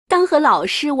当和老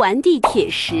师玩地铁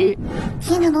时，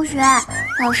天成同学，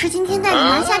老师今天带你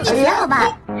拿下地铁，好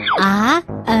吧？啊，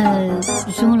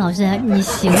孙红老师，你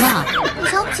行啊？你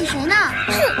瞧不起谁呢？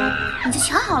哼，你就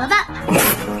瞧好了吧。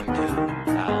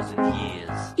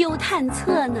又探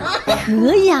测呢？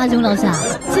可以啊，钟老师啊，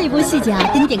这一波细节啊，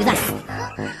给你点个赞。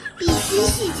必须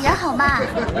细节，好吧？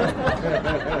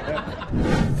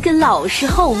跟老师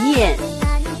后面，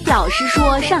老师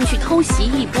说上去偷袭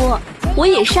一波，我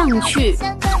也上去。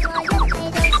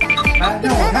来，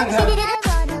让我看看。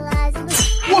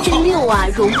真溜啊，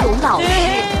蓉蓉老师！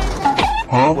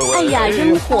哎呀，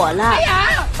扔火了！哎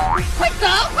呀，快走，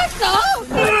快走！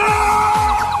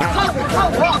看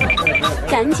我！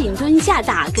赶紧蹲下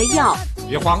打个药。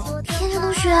别慌。天成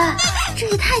同学，这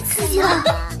也太刺激了！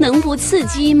能不刺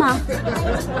激吗？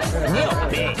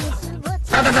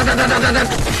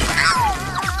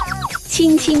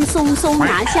轻轻松松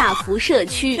拿下辐射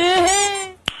区。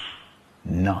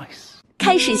Nice。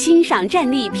开始欣赏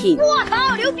战利品。我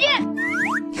靠，牛逼！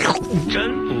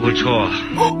真不错。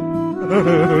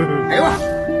哎呦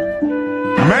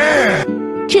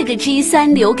，Man， 这个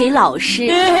G3 留给老师。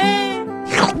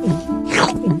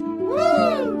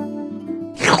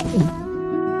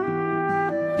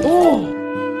哦，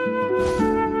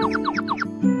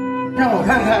让我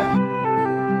看看。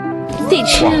得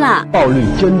吃了。爆率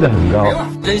真的很高。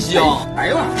真香！哎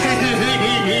呦，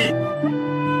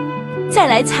再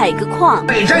来采个矿。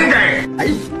得真真。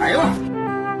哎呦。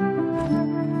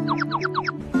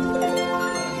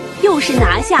又是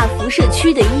拿下辐射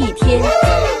区的一天。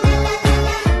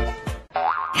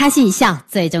开心一笑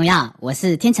最重要，我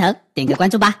是天成，点个关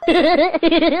注吧。